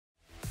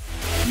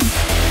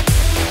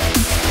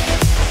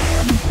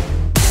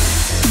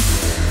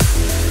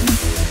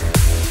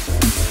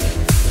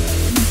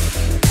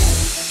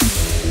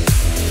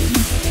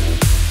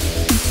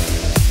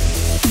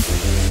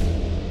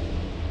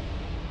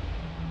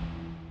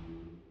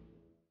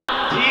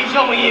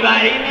重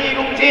101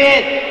公斤，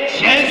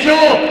前输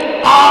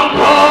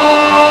Uncle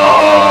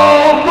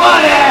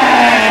Money.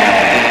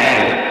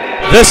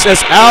 This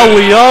is Al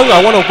Leung.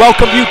 I want to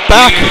welcome you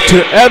back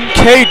to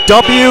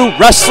MKW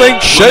Wrestling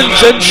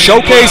Shenzhen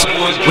Showcase.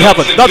 We have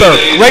another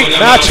great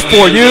match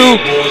for you.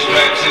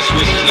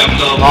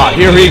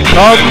 Here he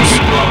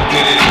comes.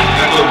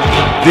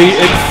 The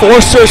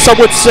enforcer, some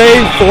would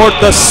say, for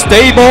the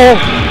stable,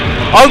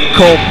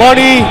 Uncle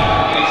Money.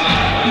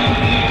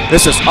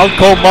 This is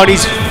Uncle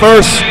Money's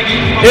first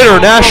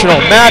international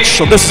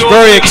match, so this is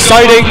very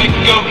exciting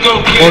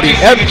for the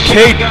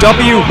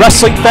MKW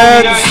wrestling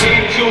fans.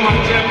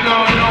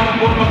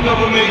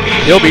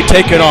 He'll be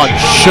taking on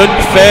Shen.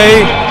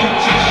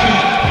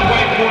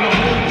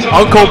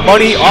 Uncle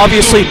Money,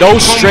 obviously no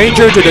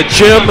stranger to the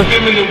gym.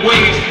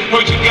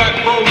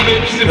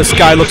 This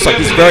guy looks like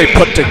he's very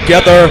put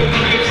together.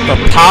 The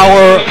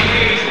power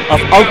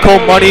of Uncle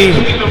Money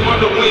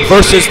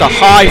versus the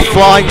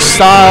high-flying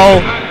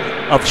style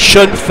of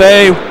Shen.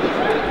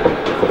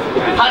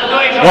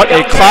 What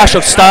a clash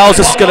of styles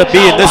this is going to be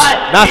in this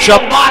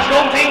matchup.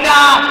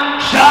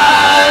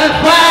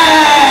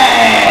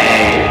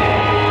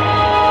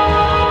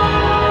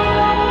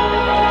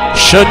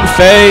 Shen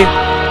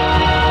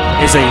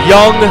is a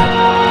young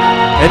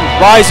and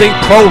rising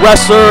pro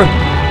wrestler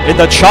in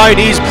the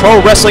Chinese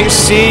pro wrestling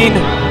scene.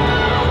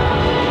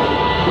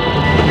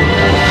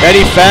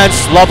 Many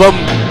fans love him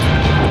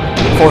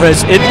for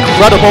his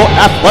incredible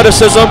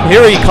athleticism.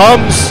 Here he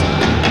comes,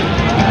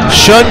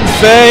 Shen.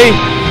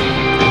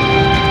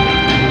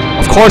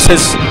 Of course, the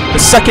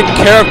second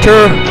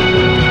character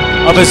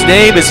of his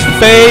name is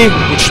Fei,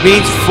 which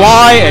means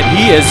fly, and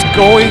he is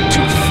going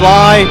to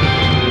fly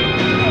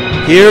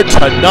here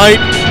tonight.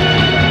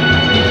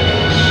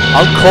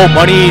 Uncle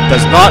Money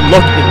does not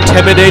look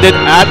intimidated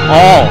at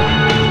all.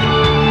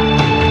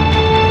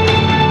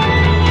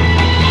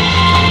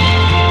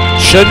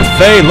 Shen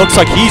looks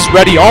like he's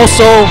ready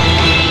also.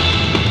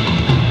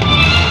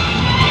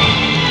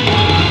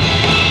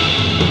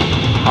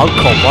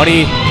 Uncle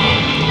Money,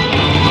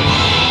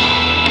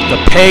 the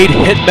paid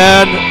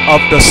hitman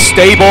of the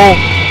stable.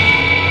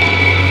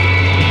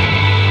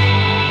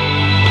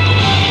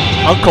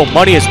 Uncle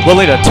Money is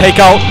willing to take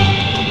out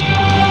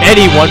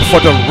anyone for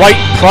the right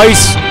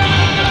price.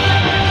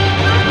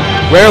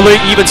 Rarely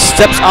even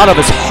steps out of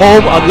his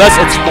home unless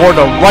it's for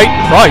the right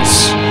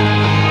price.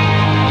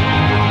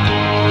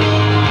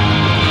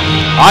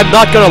 I'm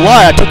not gonna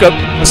lie, I took a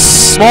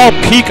small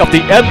peek of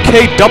the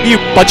MKW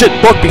budget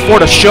book before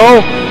the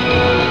show.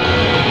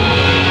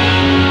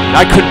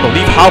 I couldn't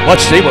believe how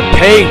much they were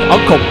paying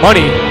Uncle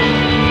Money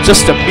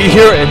just to be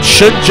here in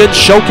Shenzhen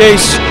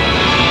Showcase.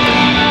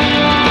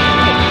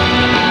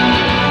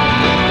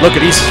 Look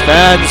at these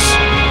fans.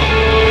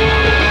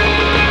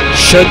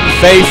 Shen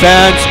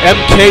fans,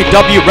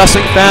 MKW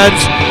wrestling fans.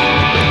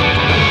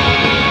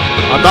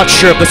 I'm not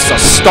sure if this is a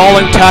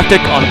stalling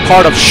tactic on the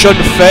part of Shen.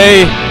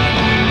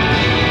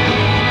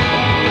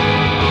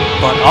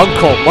 But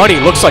Uncle Money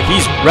looks like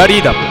he's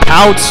ready to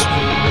pounce.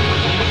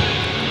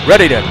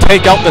 Ready to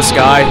take out this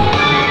guy.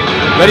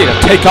 Ready to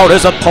take out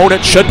his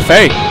opponent, Shen.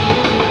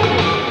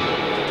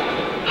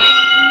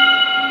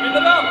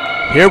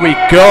 Here we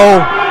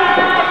go.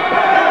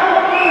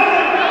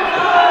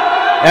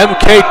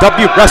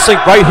 MKW Wrestling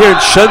right here in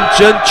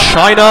Shenzhen,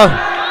 China.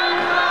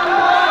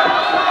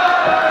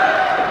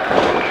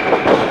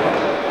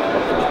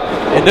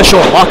 Initial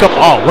lockup.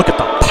 Oh, look at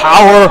the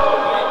power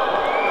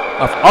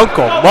of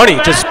Uncle Money.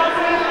 Just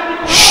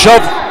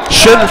shove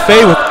Shen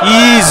with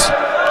ease.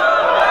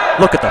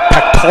 Look at the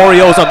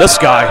pectorials on this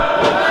guy.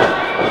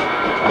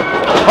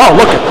 Oh,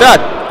 look at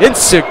that.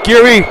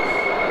 Insigiri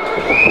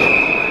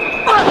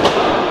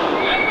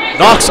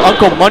knocks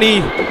Uncle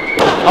Money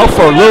out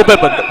for a little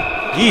bit, but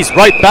he's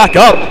right back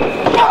up.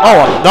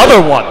 Oh, another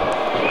one.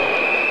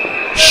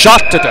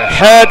 Shot to the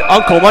head.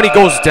 Uncle Money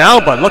goes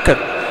down, but look at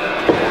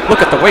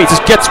the way he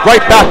just gets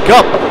right back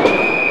up.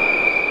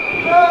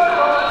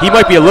 He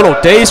might be a little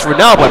dazed for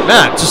now, but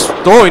man, just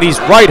throwing these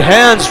right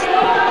hands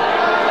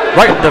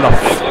right into the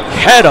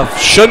head of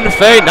Shen.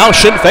 Now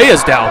Shen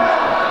is down.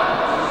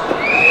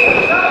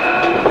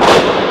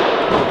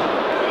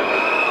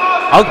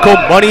 Uncle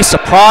Money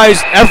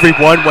surprised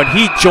everyone when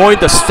he joined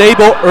the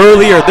stable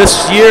earlier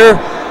this year.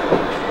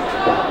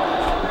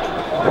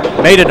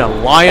 Made an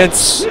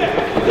alliance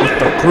with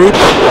the group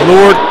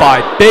lured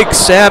by Big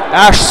Sam,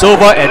 Ash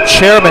Silva, and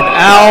Chairman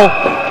Al.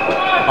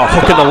 A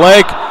hook in the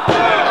leg.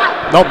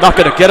 Nope, not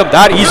gonna get him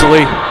that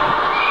easily.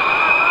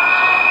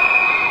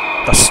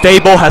 The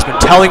stable has been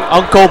telling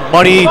Uncle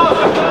Money,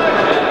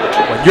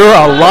 when you're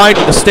aligned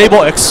with the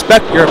stable,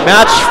 expect your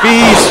match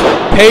fees,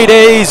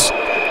 paydays,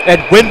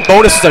 and win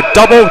bonuses to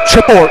double,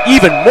 triple, or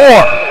even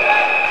more.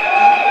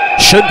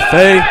 Shen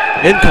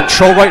in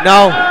control right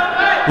now.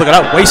 Look at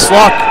that waist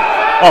lock.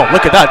 Oh,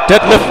 look at that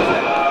deadlift.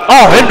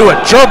 Oh, into a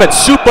German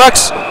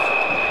suplex.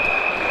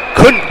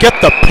 Couldn't get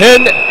the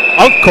pin.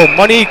 Uncle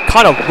Money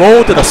kind of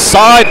rolled to the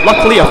side,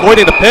 luckily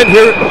avoiding the pin.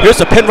 Here's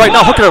the pin right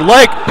now, hook in her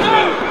leg.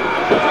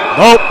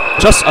 Nope,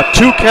 just a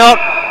 2 count.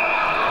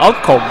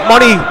 Uncle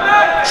Money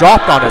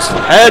dropped on his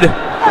head.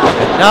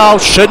 And now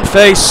Shen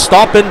Fei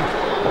stomping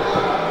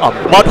a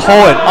mud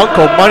hole in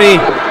Uncle Money.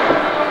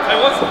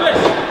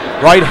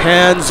 Right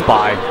hands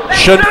by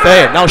Shen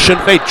Fei, and now Shen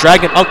Fei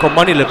dragging Uncle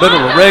Money to the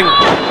middle of the ring.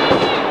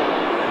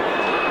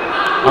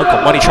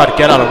 Uncle Money tried to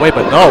get out of the way,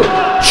 but no.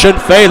 Shen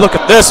Fei, look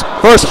at this.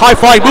 First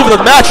high-flying move of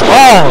the match.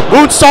 Oh,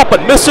 moonsault,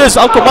 but misses.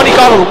 Uncle Money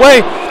got out of the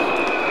way.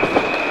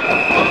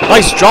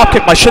 Nice drop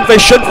kick by Shen Fei.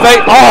 Shen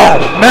Fei, oh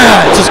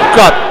man, just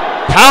got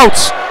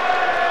pounced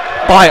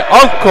by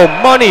Uncle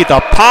Money. The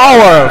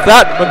power of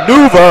that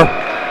maneuver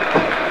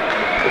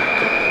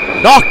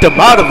knocked him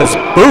out of his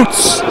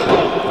boots.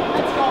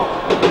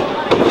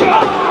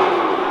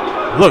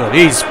 Look at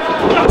these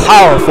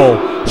powerful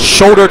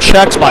shoulder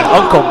checks by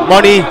Uncle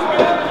Money.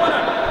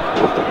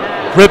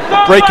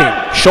 Rib-breaking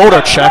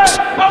shoulder checks.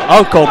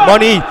 Uncle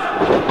Money.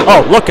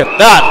 Oh, look at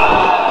that.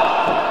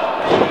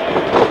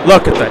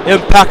 Look at the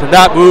impact of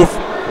that move.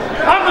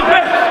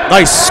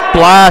 Nice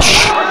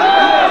splash.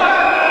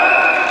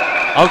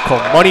 Uncle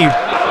Money.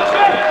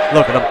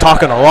 Look at him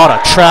talking a lot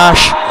of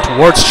trash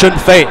towards Shen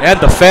Fei and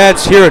the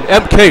fans here in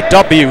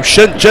MKW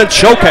Shenzhen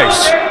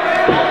Showcase.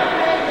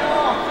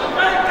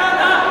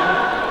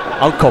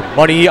 Uncle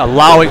Money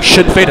allowing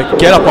Shen Fei to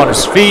get up on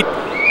his feet.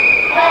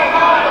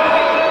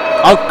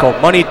 Uncle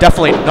Money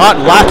definitely not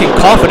lacking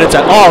confidence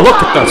at all.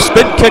 Look at the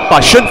spin kick by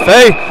Shen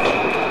Fei.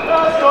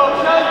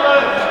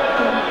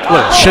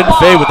 Look at Shen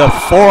Fei with a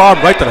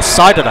forearm right to the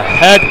side of the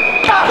head.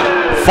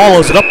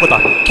 Follows it up with a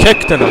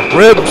kick to the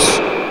ribs.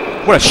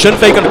 What is Shen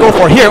Fei going to go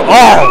for here?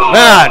 Oh,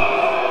 man.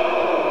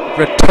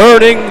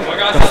 Returning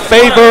the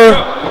favor.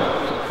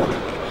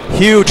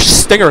 Huge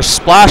stinger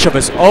splash of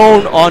his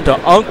own onto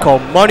Uncle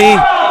Money.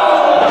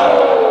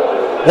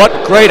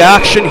 What great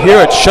action here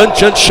at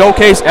Shenzhen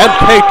Showcase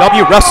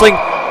MKW Wrestling.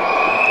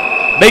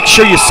 Make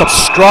sure you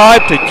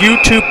subscribe to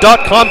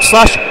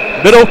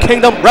youtube.com/Middle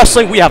Kingdom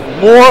Wrestling. We have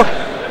more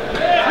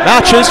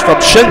matches from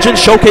Shenzhen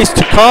Showcase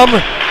to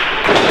come.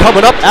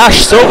 Coming up,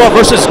 Ash Silva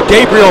versus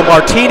Gabriel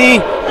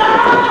Martini.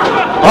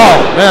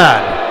 Oh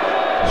man.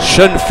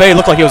 Shen Fei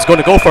looked like he was going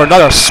to go for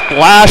another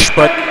splash,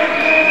 but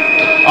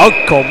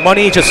Uncle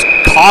Money just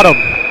caught him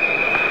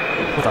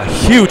with a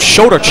huge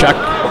shoulder check.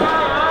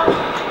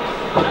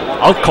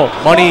 Uncle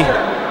Money,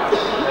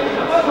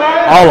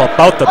 all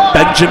about the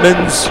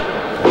Benjamins.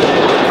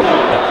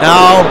 But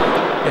now,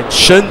 in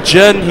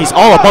Shenzhen, he's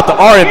all about the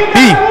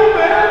R&B.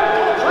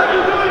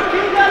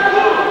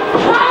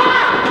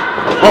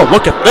 Oh,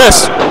 look at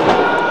this.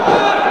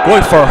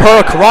 Going for a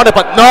Hurricanrana,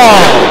 but no.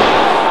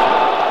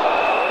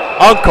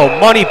 Uncle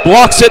Money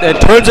blocks it and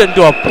turns it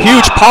into a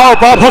huge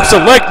powerbomb, hooks the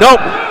leg, nope.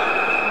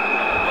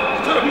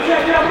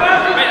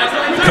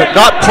 Could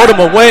not put him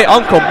away.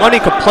 Uncle Money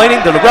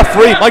complaining to the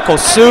referee, Michael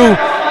Su.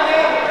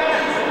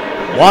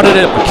 Wanted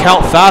him to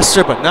count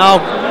faster, but now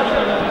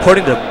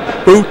putting the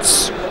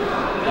boots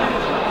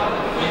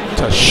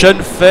to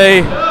Shen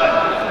Fei.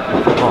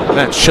 Oh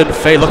man, Shen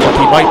Fei looked like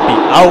he might be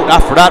out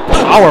after that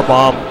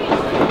powerbomb.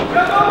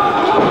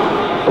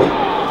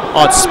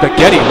 On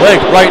spaghetti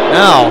leg right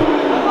now.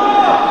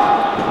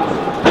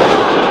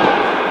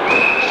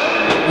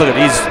 Look at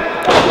these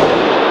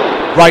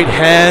right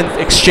hand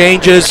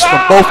exchanges from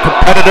both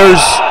competitors.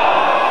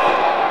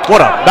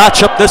 What a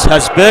matchup this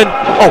has been.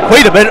 Oh,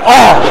 wait a minute.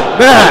 Oh,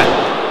 man.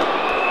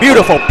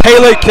 Beautiful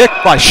Pele kick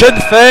by Shen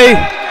Fei.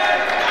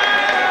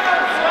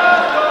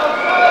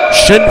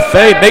 Shen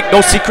Fei, make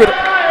no secret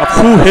of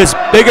who his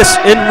biggest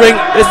in-ring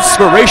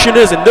inspiration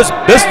is in this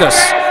business.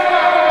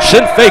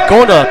 Shen Fei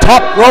going to the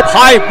top rope,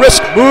 high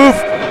risk move.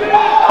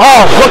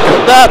 Oh, look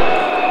at that.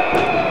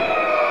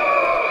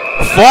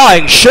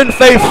 Flying Shen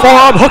Fei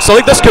forearm hooks. I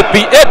think this could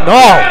be it.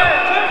 No.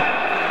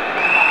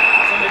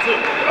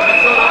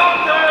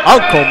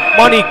 Uncle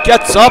Money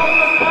gets up,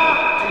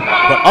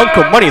 but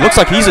Uncle Money looks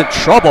like he's in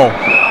trouble.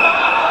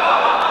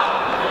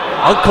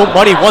 Uncle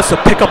Money wants to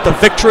pick up the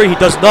victory. He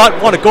does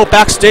not want to go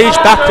backstage,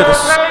 back to the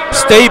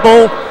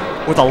stable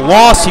with a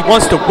loss. He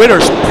wants the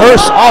winner's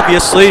purse,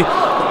 obviously.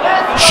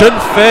 Shen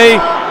Fei,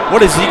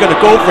 what is he going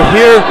to go for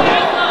here?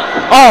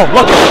 Oh,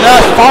 look at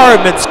that.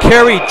 Fireman's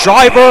carry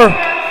driver.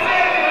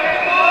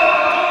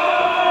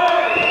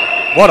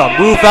 What a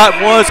move that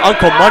was.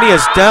 Uncle Money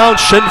is down.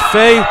 Shen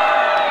Fei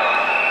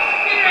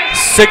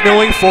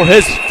signaling for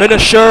his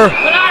finisher.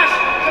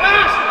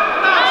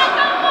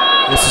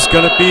 This is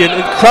going to be an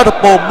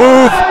incredible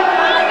move.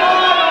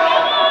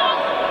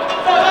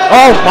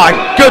 Oh my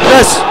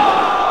goodness.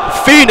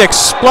 Phoenix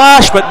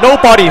splash, but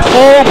nobody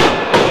home.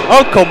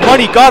 Uncle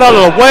Money got out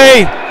of the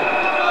way.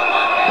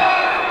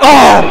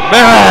 Oh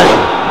man.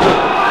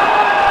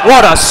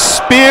 What a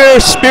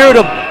spear. Speared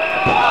him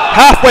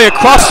halfway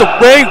across the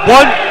ring.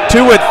 1,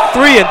 2, and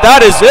 3, and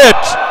that is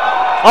it.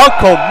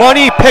 Uncle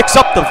Money picks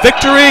up the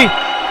victory.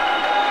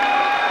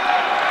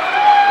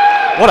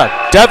 What a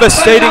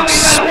devastating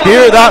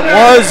spear that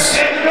was.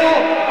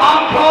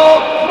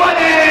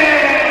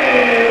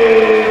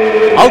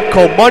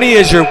 Uncle Money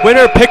is your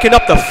winner, picking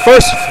up the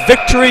first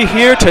victory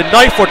here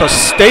tonight for the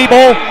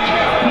stable.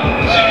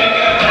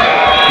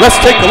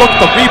 Let's take a look at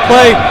the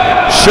replay.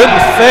 Shen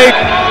Fei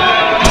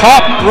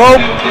top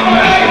rope.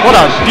 What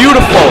a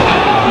beautiful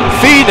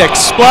Phoenix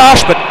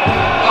splash, but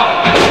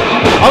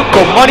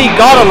Uncle Money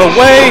got out of the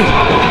way.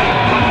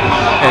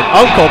 And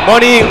Uncle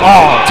Money,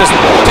 just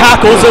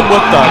tackles him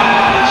with the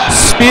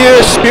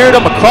spear, speared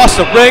him across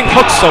the ring,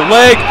 hooks the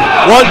leg.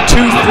 1,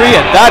 2, 3,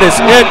 and that is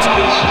it.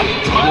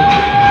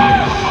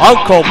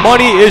 Uncle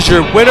Money is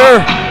your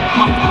winner.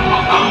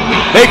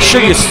 Make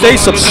sure you stay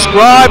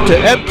subscribed to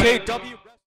MKW.